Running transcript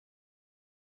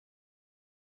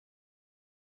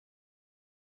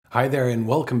Hi there and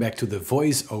welcome back to the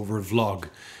voiceover vlog.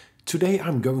 Today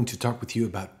I'm going to talk with you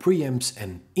about preamps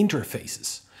and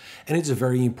interfaces. And it's a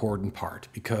very important part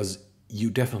because you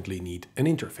definitely need an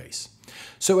interface.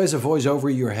 So as a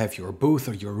voiceover you have your booth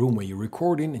or your room where you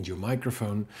record in and your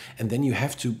microphone, and then you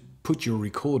have to put your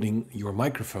recording, your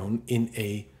microphone, in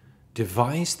a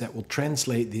device that will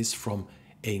translate this from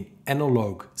an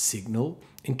analog signal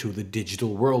into the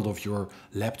digital world of your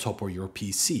laptop or your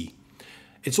PC.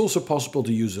 It's also possible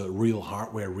to use a real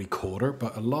hardware recorder,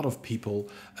 but a lot of people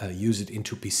use it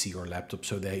into PC or laptop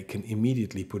so they can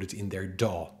immediately put it in their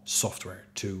DAW software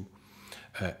to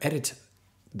edit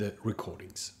the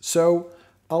recordings. So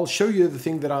I'll show you the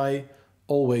thing that I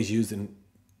always use and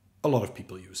a lot of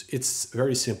people use. It's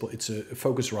very simple. It's a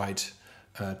Focusrite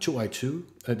 2i2.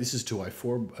 This is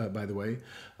 2i4 by the way.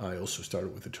 I also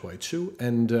started with the 2i2,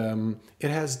 and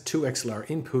it has two XLR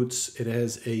inputs. It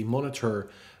has a monitor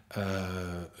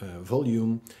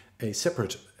volume, a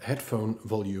separate headphone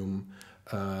volume,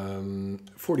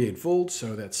 48 volts,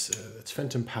 so that's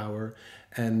phantom power,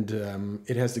 and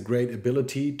it has the great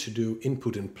ability to do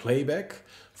input and playback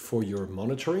for your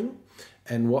monitoring.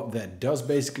 And what that does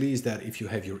basically is that if you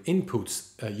have your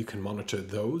inputs, you can monitor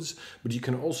those, but you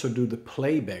can also do the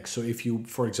playback. So if you,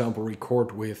 for example,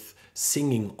 record with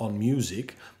singing on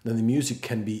music, then the music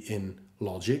can be in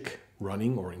Logic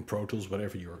running or in Pro Tools,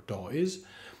 whatever your DAW is.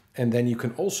 And then you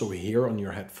can also hear on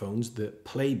your headphones the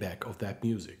playback of that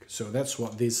music. So that's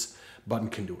what this button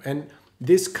can do. And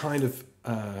this kind of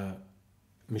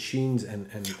machines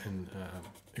and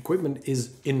equipment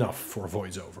is enough for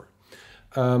voiceover.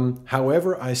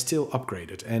 However, I still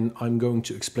upgrade it, and I'm going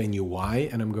to explain you why,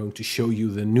 and I'm going to show you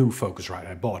the new Focusrite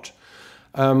I bought.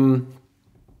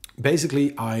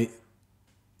 Basically, I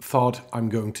thought I'm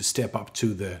going to step up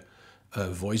to the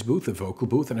voice booth, the vocal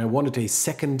booth, and I wanted a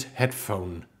second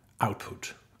headphone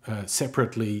output,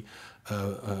 separately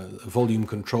volume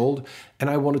controlled, and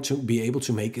I wanted to be able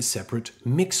to make a separate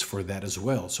mix for that as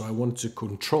well. So I wanted to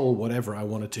control whatever I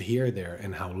wanted to hear there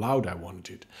and how loud I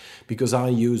wanted it, because I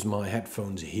use my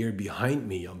headphones here behind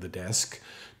me on the desk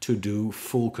to do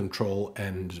full control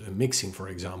and mixing, for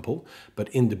example, but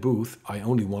in the booth I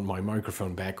only want my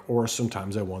microphone back, or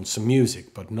sometimes I want some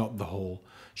music, but not the whole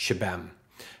shabam.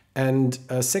 And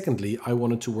secondly, I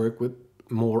wanted to work with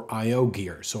more I/O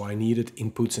gear, so I needed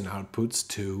inputs and outputs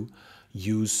to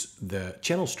use the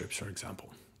channel strips, for example.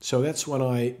 So that's when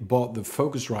I bought the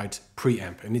Focusrite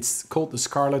preamp, and it's called the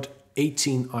Scarlett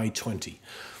 18i20.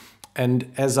 And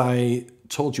as I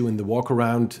told you in the walk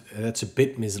around, that's a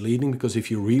bit misleading, because if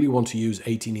you really want to use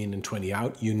 18 in and 20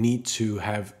 out, you need to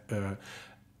have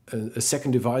a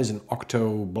second device, an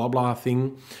octo blah blah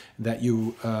thing that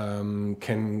you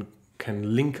can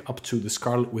link up to the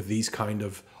Scarlett with these kind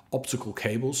of optical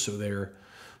cables. So there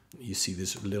you see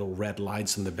these little red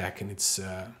lights on the back, and it's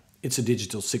a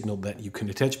digital signal that you can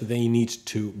attach, but then you need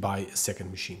to buy a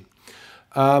second machine.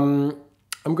 I'm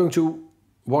going to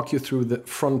walk you through the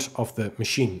front of the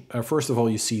machine. First of all,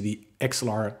 you see the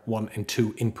XLR 1 and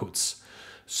 2 inputs.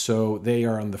 So they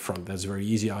are on the front. That's very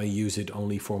easy. I use it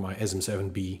only for my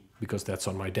SM7B because that's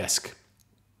on my desk.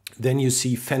 Then you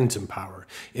see phantom power.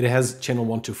 It has channel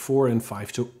 1 to 4 and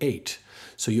 5 to 8.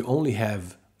 So you only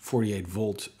have 48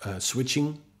 volt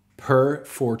switching per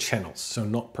 4 channels, so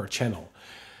not per channel.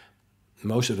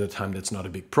 Most of the time that's not a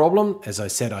big problem. As I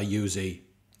said, I use a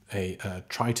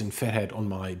Triton fathead on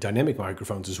my dynamic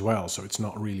microphones as well, so it's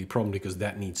not really a problem because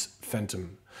that needs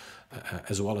phantom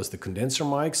as well as the condenser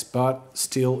mics, but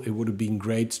still it would have been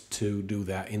great to do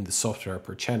that in the software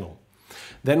per channel.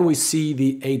 Then we see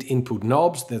the 8 input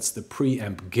knobs. That's the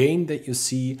preamp gain that you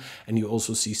see, and you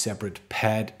also see separate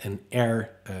pad and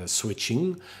air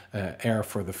switching, air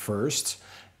for the first,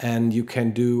 and you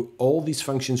can do all these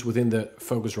functions within the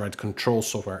Focusrite control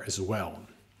software as well.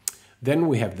 Then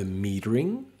we have the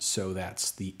metering, so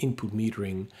that's the input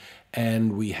metering,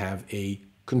 and we have a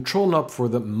control knob for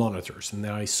the monitors, and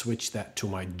then I switch that to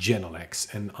my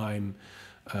Genelecs, and I'm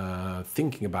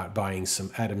thinking about buying some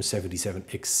Adam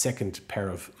 77X second pair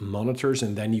of monitors,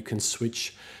 and then you can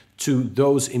switch to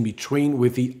those in between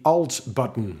with the Alt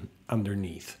button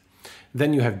underneath.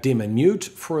 Then you have dim and mute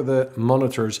for the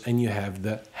monitors, and you have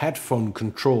the headphone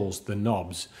controls, the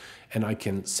knobs, and I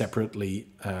can separately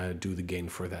do the gain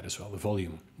for that as well, the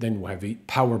volume. Then we have a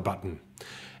power button.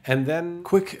 And then,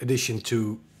 quick addition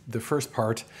to the first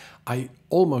part, I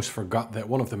almost forgot that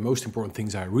one of the most important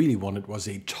things I really wanted was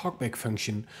a talkback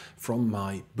function from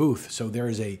my booth. So there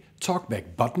is a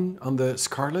talkback button on the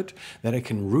Scarlett that I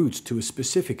can route to a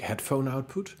specific headphone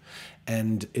output,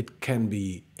 and it can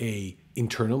be a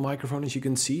internal microphone, as you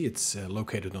can see. It's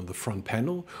located on the front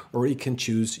panel, or you can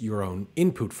choose your own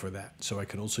input for that. So I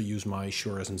can also use my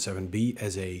Shure SM7B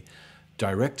as a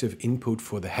directive input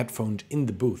for the headphones in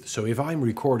the booth. So if I'm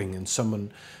recording and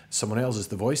someone else is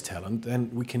the voice talent, then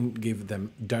we can give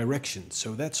them directions.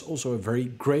 So that's also a very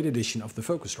great addition of the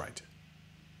Focusrite.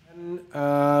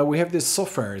 And we have this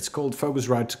software. It's called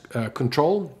Focusrite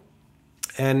Control.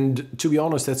 And to be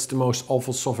honest, that's the most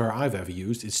awful software I've ever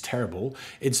used. It's terrible.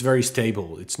 It's very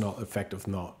stable. It's not a fact of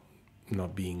not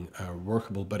being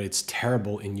workable, but it's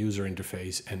terrible in user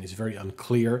interface and it's very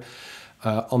unclear.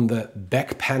 On the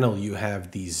back panel, you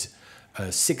have these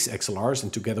 6 XLRs,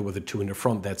 and together with the 2 in the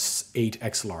front, that's 8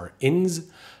 XLR ins.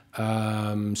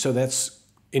 So that's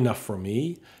enough for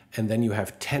me. And then you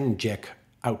have 10 jack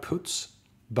outputs,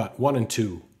 but 1 and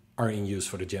 2 are in use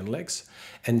for the Gen Legs,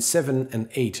 and 7 and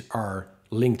 8 are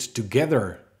linked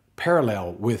together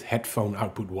parallel with headphone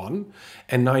output 1,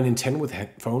 and 9 and 10 with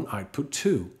headphone output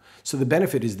 2. So the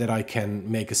benefit is that I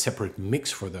can make a separate mix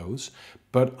for those,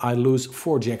 but I lose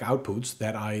 4 jack outputs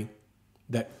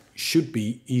that should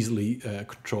be easily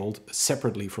controlled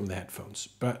separately from the headphones,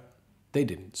 but they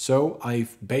didn't. So I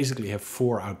basically have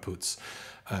 4 outputs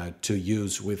to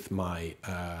use with my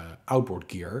outboard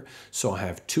gear. So I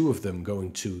have 2 of them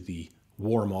going to the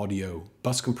Warm Audio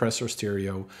bus compressor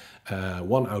stereo,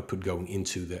 1 output going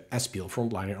into the SPL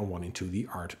frontliner, and 1 into the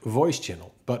Art voice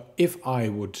channel. But if I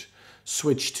would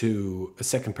switch to a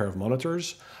second pair of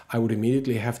monitors, I would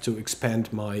immediately have to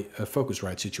expand my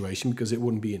Focusrite situation because it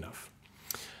wouldn't be enough.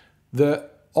 The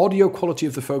audio quality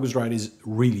of the Focusrite is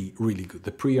really, really good.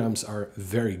 The preamps are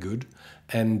very good,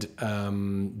 and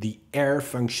the air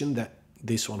function that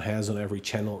this one has on every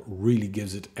channel really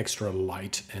gives it extra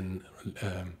light and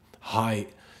high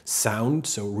sound,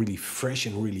 so really fresh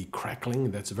and really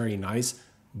crackling. That's very nice.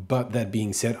 But that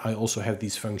being said, I also have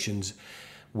these functions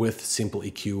with simple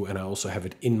EQ, and I also have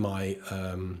it in my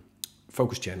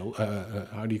focus channel,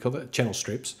 how do you call that? Channel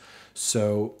strips.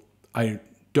 So I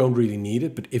don't really need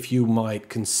it, but if you might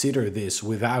consider this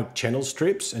without channel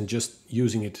strips and just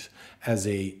using it as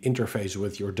a interface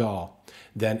with your DAW,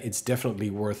 then it's definitely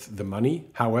worth the money.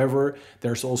 However,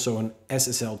 there's also an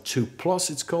SSL2 Plus,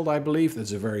 it's called, I believe.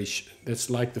 That's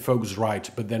like the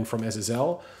Focusrite, but then from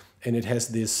SSL. And it has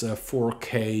this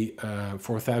 4K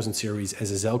 4000 series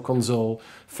SSL console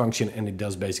function, and it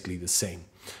does basically the same.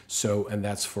 So, and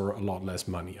that's for a lot less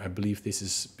money. I believe this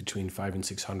is between 500 and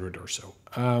 600 or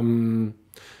so.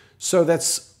 So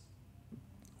that's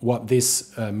what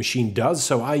this machine does.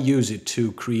 So I use it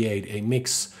to create a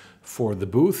mix for the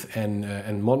booth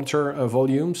and monitor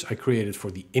volumes. I create it for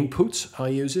the inputs, I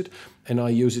use it. And I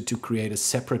use it to create a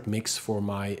separate mix for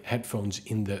my headphones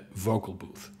in the vocal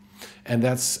booth. And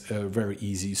that's very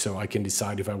easy, so I can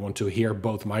decide if I want to hear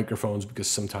both microphones, because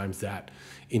sometimes that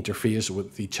interferes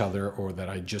with each other, or that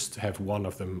I just have one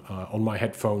of them on my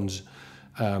headphones.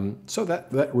 So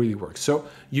that really works. So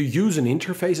you use an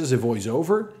interface as a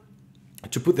voiceover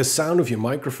to put the sound of your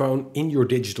microphone in your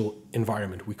digital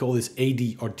environment. We call this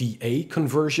AD or DA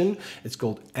conversion. It's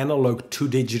called analog to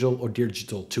digital or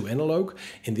digital to analog.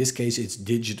 In this case, it's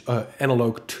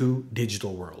analog to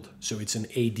digital world. So it's an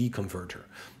AD converter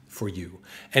for you.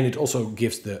 And it also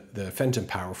gives the phantom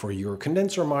power for your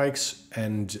condenser mics,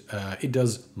 and it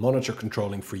does monitor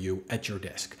controlling for you at your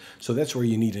desk. So that's where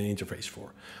you need an interface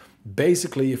for.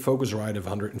 Basically, a Focusrite of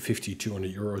 150,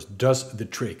 200 euros does the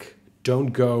trick.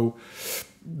 Don't go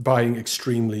buying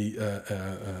extremely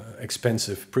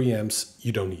expensive preamps.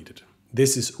 You don't need it.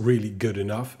 This is really good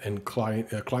enough, and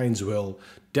clients will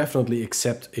definitely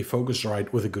accept a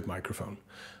Focusrite with a good microphone.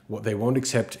 What they won't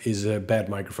accept is a bad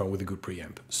microphone with a good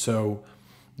preamp. So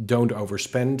don't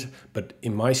overspend. But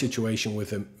in my situation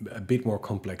with a bit more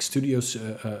complex studio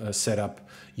setup,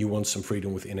 you want some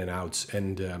freedom with in and outs.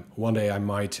 And one day I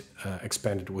might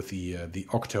expand it with the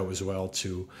Octo as well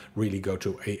to really go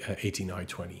to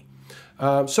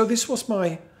 18i20. So this was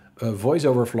my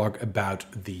voiceover vlog about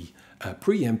the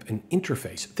preamp and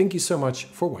interface. Thank you so much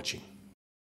for watching.